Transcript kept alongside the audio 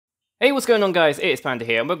Hey, what's going on guys, it's Panda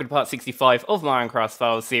here, and welcome to part 65 of my Minecraft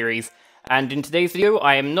Files series. And in today's video,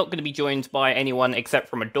 I am not going to be joined by anyone except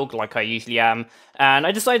from a dog like I usually am. And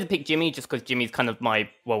I decided to pick Jimmy just because Jimmy's kind of my,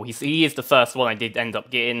 well, he is the first one I did end up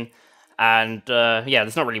getting. And yeah,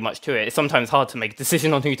 there's not really much to it. It's sometimes hard to make a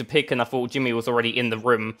decision on who to pick, and I thought Jimmy was already in the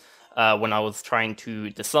room when I was trying to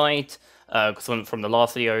decide. From the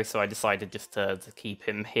last video, so I decided just to keep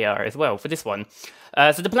him here as well for this one.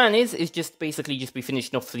 So the plan is just basically be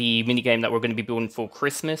finishing off the minigame that we're going to be building for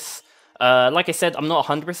Christmas. Like I said, I'm not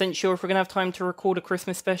 100% sure if we're going to have time to record a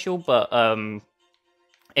Christmas special, but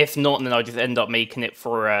if not, then I'll just end up making it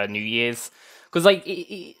for New Year's. Because, like,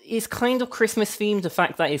 it's kind of Christmas themed, the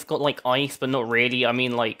fact that it's got, like, ice, but not really. I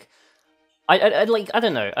mean, like, I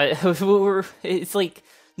don't know. It's, like,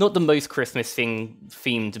 not the most Christmas themed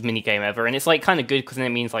minigame ever, and it's, like, kind of good, because then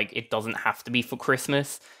it means, like, it doesn't have to be for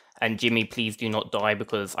Christmas. And Jimmy, please do not die,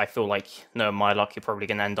 because I feel like, no, my luck, you're probably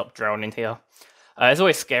going to end up drowning here. It's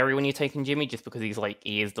always scary when you're taking Jimmy, just because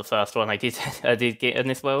he is the first one I did get in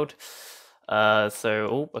this world.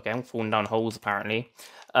 Oh, okay, I'm falling down holes, apparently.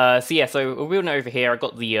 So yeah, so we're building over here. I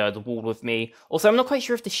got the wall with me. Also, I'm not quite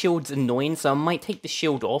sure if the shield's annoying, so I might take the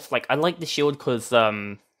shield off. Like, I like the shield because,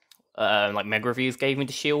 like, Mega Reviews gave me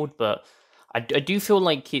the shield, but I do feel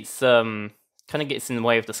like it's, kind of gets in the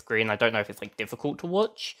way of the screen. I don't know if it's, like, difficult to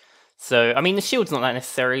watch. So, I mean, the shield's not that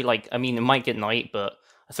necessary. Like, I mean, it might get night, but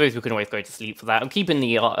I suppose we can always go to sleep for that. I'm keeping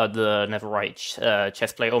the Netherite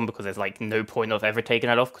chest plate on because there's, like, no point of ever taking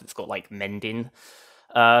that off because it's got, like, mending.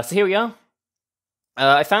 So here we are.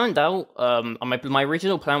 I found out, my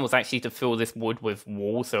original plan was actually to fill this wood with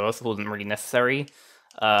wool, so it wasn't really necessary.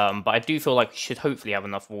 But I do feel like we should hopefully have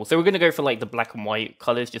enough wool. So we're going to go for, like, the black and white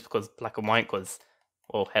colors, just because black and white, because,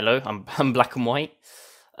 well, hello, I'm black and white.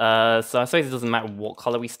 So I suppose it doesn't matter what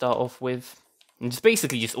color we start off with. And just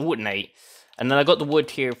basically just alternate. And then I got the wood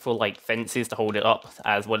here for, like, fences to hold it up,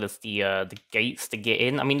 as well as the gates to get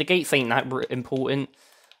in. I mean, the gates ain't that important.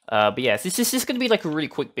 But yeah, so it's just going to be, like, a really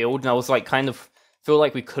quick build, and I was, like, kind of feel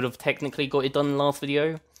like we could have technically got it done in the last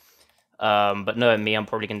video. But knowing me, I'm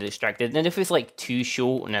probably going to get distracted. And if it's, like, too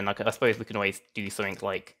short, and then, like, I suppose we can always do something,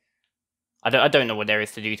 like, I don't know what there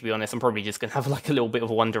is to do, to be honest. I'm probably just going to have, like, a little bit of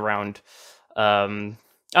a wander around. I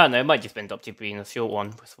don't know, it might just end up to being a short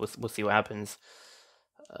one. We'll see what happens.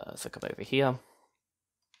 So come over here.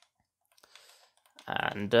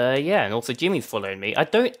 And, yeah, and also Jimmy's following me.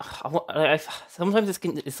 Sometimes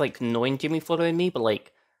it's, like, annoying Jimmy following me, but,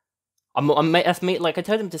 like, I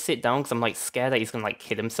told him to sit down because I'm, like, scared that he's gonna, like,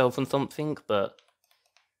 kill himself on something, but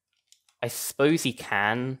I suppose he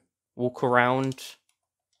can walk around.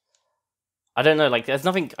 I don't know, like, there's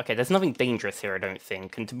nothing dangerous here, I don't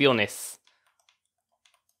think, and to be honest,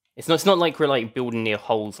 it's not like we're, like, building near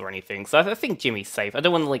holes or anything, so I think Jimmy's safe. I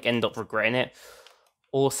don't want to, like, end up regretting it.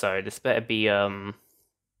 Also, this better be, 1,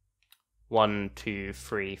 2,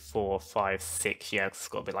 3, 4, 5, 6, yeah, it's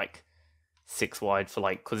gotta be, like, 6 wide for,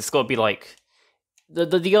 like, because it's got to be, like,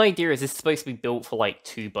 the idea is it's supposed to be built for, like,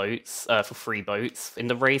 2 boats, for 3 boats in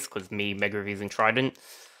the race, because me, Mega Reviews, and Trident.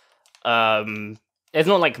 There's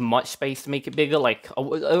not, like, much space to make it bigger. Like, I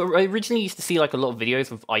originally used to see, like, a lot of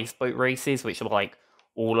videos of ice boat races, which are, like,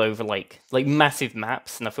 all over, like massive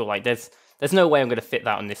maps, and I feel like there's no way I'm going to fit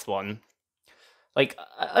that on this one. Like,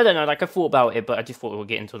 I don't know, like, I thought about it, but I just thought it would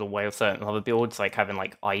get into the way of certain other builds, like, having,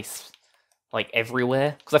 like, ice, like,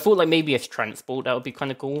 everywhere. Because I thought, like, maybe as transport, that would be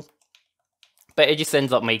kind of cool. But it just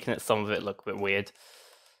ends up making some of it look a bit weird.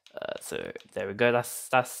 So, there we go. That's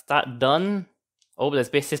that done. Oh, but there's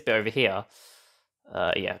this bit over here.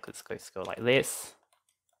 Yeah, because it's supposed to go like this.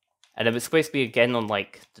 And then it's supposed to be again on,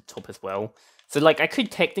 like, the top as well. So, like, I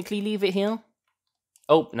could technically leave it here.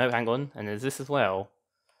 Oh, no, hang on. And there's this as well.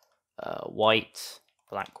 White,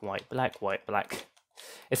 black, white, black, white, black.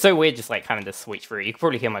 It's so weird just, like, having to switch through. You can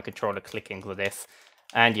probably hear my controller clicking for this.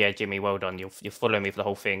 And yeah, Jimmy, well done. You're following me for the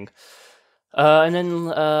whole thing. And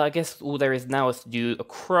then, I guess all there is now is to do a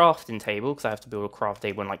crafting table, because I have to build a craft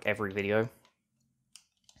table in, like, every video.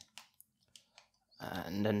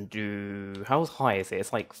 And then do... How high is it?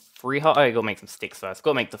 It's, like, 3 high. Oh, I gotta make some sticks first.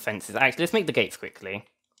 Gotta make the fences. Actually, let's make the gates quickly.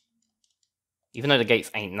 Even though the gates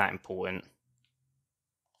ain't that important.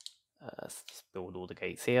 Let's just build all the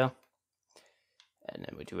gates here. And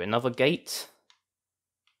then we'll do another gate.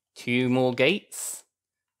 2 more gates.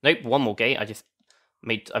 Nope, 1 more gate. I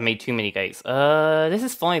made too many gates. This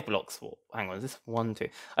is 5 blocks. Hang on, is this 1, 2?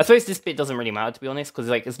 I suppose this bit doesn't really matter, to be honest, because,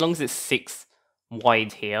 like, as long as it's 6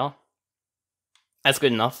 wide here, that's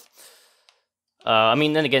good enough. I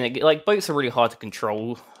mean, then again, like, boats are really hard to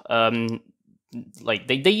control. Like,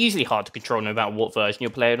 they're usually hard to control no matter what version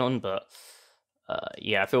you're playing on, but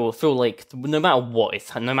Yeah, I feel like no matter what,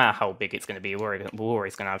 no matter how big it's going to be, we're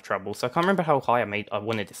always going to have trouble. So I can't remember how high I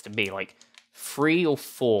wanted this to be, like 3 or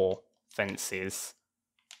 4 fences.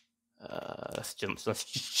 Let's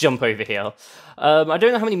just jump over here. I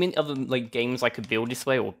don't know how many other like games I could build this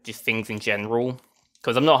way, or just things in general,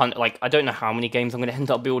 because I'm not like I don't know how many games I'm going to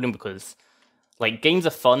end up building, because like games are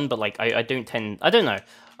fun, but like I don't know.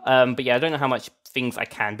 But yeah, I don't know how much things I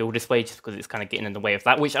can build this way, just because it's kind of getting in the way of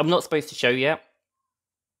that, which I'm not supposed to show yet.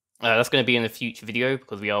 That's going to be in a future video,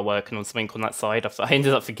 because we are working on something on that side. I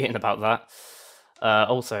ended up forgetting about that.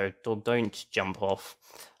 Also, dog, don't jump off.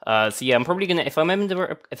 So yeah, I'm probably gonna if I'm going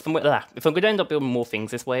to end up building more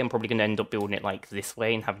things this way, I'm probably gonna end up building it like this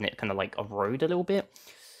way and having it kind of like a road a little bit.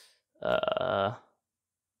 Right,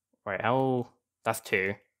 how? That's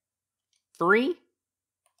 2, 3,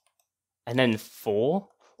 and then 4.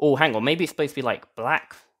 Oh, hang on, maybe it's supposed to be like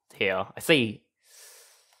black here. I see.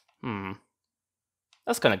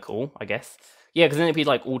 That's kind of cool, I guess. Yeah, because then it'd be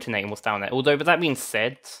like alternating what's down there. Although, but that being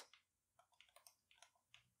said,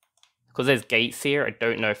 because there's gates here, I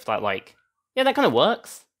don't know if that like... Yeah, that kind of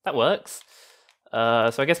works. That works.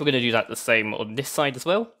 So I guess we're going to do that the same on this side as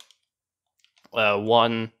well.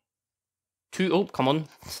 1, 2... Oh, come on.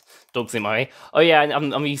 Dog's in my way. Oh yeah,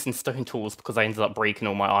 I'm using stone tools because I ended up breaking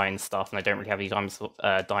all my iron stuff, and I don't really have any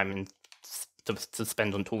diamonds to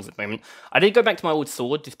spend on tools at the moment. I did go back to my old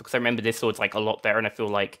sword, just because I remember this sword's like a lot better, and I feel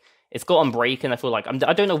like it's got on break, and I feel like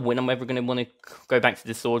I don't know when I'm ever going to want to go back to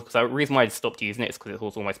this sword, because the reason why I stopped using it is because it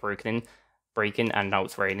was almost breaking, and now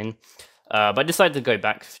it's raining. But I decided to go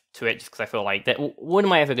back to it just because I feel like that. When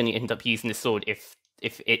am I ever going to end up using this sword if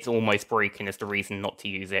it's almost breaking is the reason not to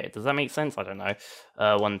use it? Does that make sense? I don't know.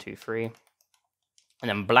 1, 2, 3, and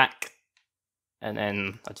then black, and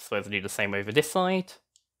then I just want to do the same over this side.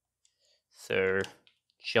 So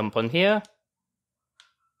jump on here.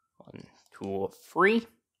 1, 2, 3.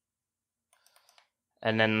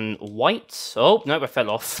 And then white. Oh, no, I fell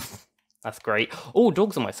off. That's great. Oh,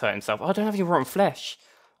 dog's almost hurt himself. Oh, I don't have any rotten flesh.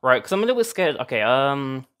 Right, because I'm a little bit scared. Okay, I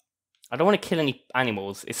don't want to kill any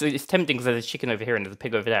animals. It's tempting because there's a chicken over here and there's a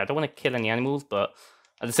pig over there. I don't want to kill any animals, but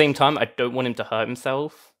at the same time, I don't want him to hurt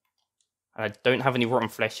himself. And I don't have any rotten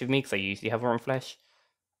flesh with me, because I usually have rotten flesh.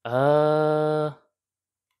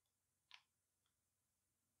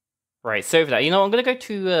 Right, so for that, you know, I'm going to go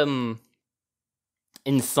to,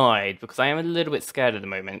 inside, because I am a little bit scared at the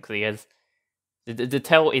moment, because he has... The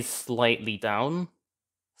tail is slightly down,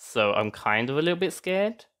 so I'm kind of a little bit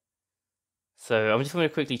scared. So I'm just going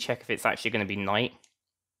to quickly check if it's actually going to be night.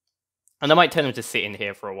 And I might tell him to sit in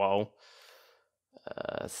here for a while.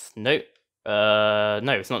 No.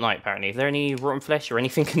 No, it's not night, apparently. Is there any rotten flesh or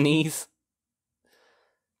anything in these?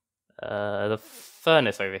 The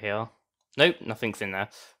furnace over here. Nope, nothing's in there.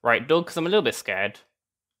 Right, dog, because I'm a little bit scared.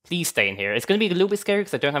 Please stay in here. It's going to be a little bit scary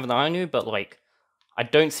because I don't have an eye on you, but, like, I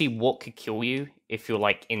don't see what could kill you if you're,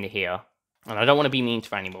 like, in here. And I don't want to be mean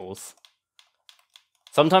to animals.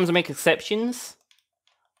 Sometimes I make exceptions,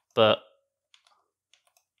 but,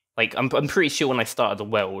 like, I'm pretty sure when I started the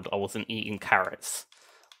world, I wasn't eating carrots.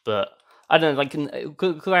 But, I don't know, like,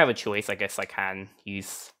 could I have a choice? I guess I can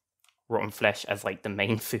use rotten flesh as, like, the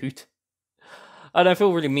main food. I don't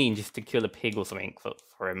feel really mean just to kill a pig or something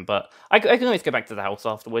for him, but I can always go back to the house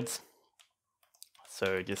afterwards.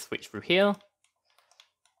 So just switch through here.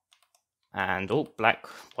 And, oh, black,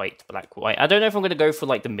 white, black, white. I don't know if I'm going to go for,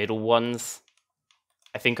 like, the middle ones.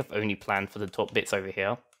 I think I've only planned for the top bits over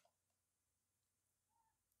here.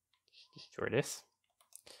 Destroy this.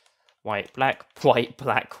 White, black,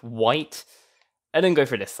 white. And then go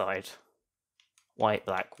for this side. White,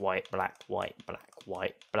 black, white, black, white, black,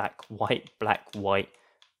 white, black, white, black, white,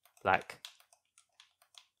 black.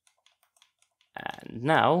 And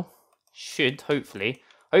now, hopefully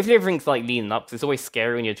everything's like leaning up, because it's always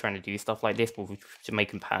scary when you're trying to do stuff like this, but we're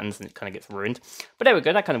making patterns and it kind of gets ruined. But there we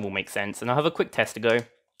go, that kind of all makes sense. And I'll have a quick test to go,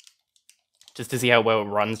 just to see how well it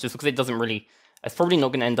runs, just because it doesn't really, it's probably not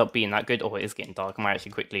going to end up being that good. Oh, it is getting dark. I might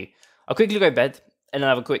actually I'll quickly go to bed, and then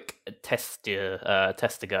have a quick test to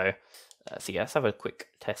go. So yeah, let's have a quick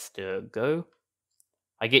test to go.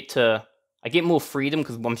 I get more freedom,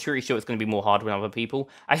 because I'm pretty sure it's going to be more hard with other people.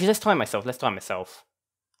 Actually, let's time myself.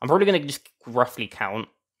 I'm probably going to just roughly count,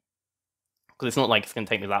 because it's not like it's going to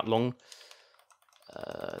take me that long.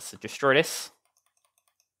 So destroy this.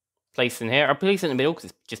 Place in here. I'll place it in the middle,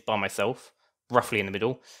 because it's just by myself. Roughly in the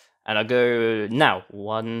middle. And I'll go now.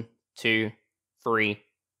 1, 2, 3,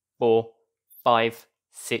 4, 5,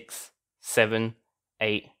 6, 7,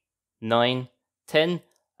 8, 9, 10,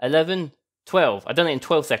 11, 12. I've done it in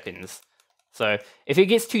 12 seconds. So if it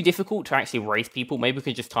gets too difficult to actually race people, maybe we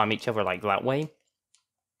can just time each other like that way.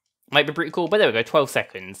 Might be pretty cool, but there we go, 12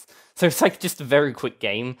 seconds. So it's like just a very quick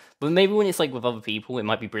game, but maybe when it's like with other people, it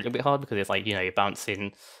might be a little bit hard because it's like, you know, you're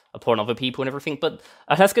bouncing upon other people and everything. But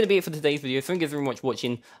that's going to be it for today's video. Thank you guys very much for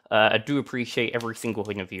watching. I do appreciate every single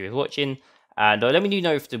one of you who's watching, and let me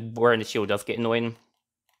know if the wearing the shield does get annoying.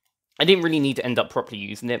 I didn't really need to end up properly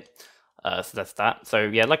using it, so that's that. So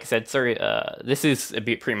yeah, like I said, sorry, this is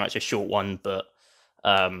pretty much a short one, but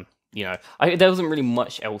you know, there wasn't really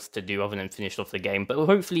much else to do other than finish off the game, but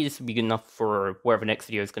hopefully this will be good enough for wherever next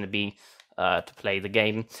video is going to be to play the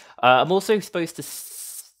game. I'm also supposed to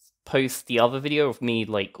post the other video of me,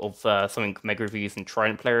 like, of something Mega Reviews and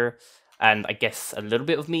Trident Player, and I guess a little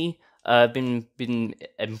bit of me been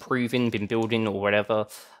improving, been building, or whatever.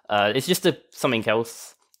 It's just something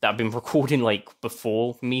else that I've been recording, like,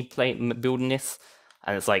 before me building this,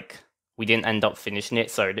 and it's like, we didn't end up finishing it,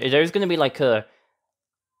 so there's going to be, like, a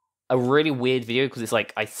really weird video, because it's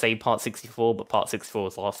like, I say part 64, but part 64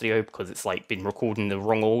 was last video, because it's like been recorded in the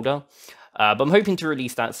wrong order. But I'm hoping to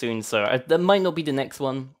release that soon, so that might not be the next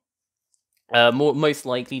one. Most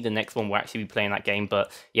likely the next one will actually be playing that game,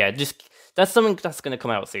 but yeah, just that's something that's going to come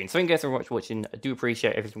out soon. So thank you guys very much for watching. I do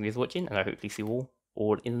appreciate everything you guys watching, and I hopefully see you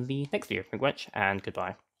all in the next video. Thank you very much, and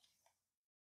goodbye.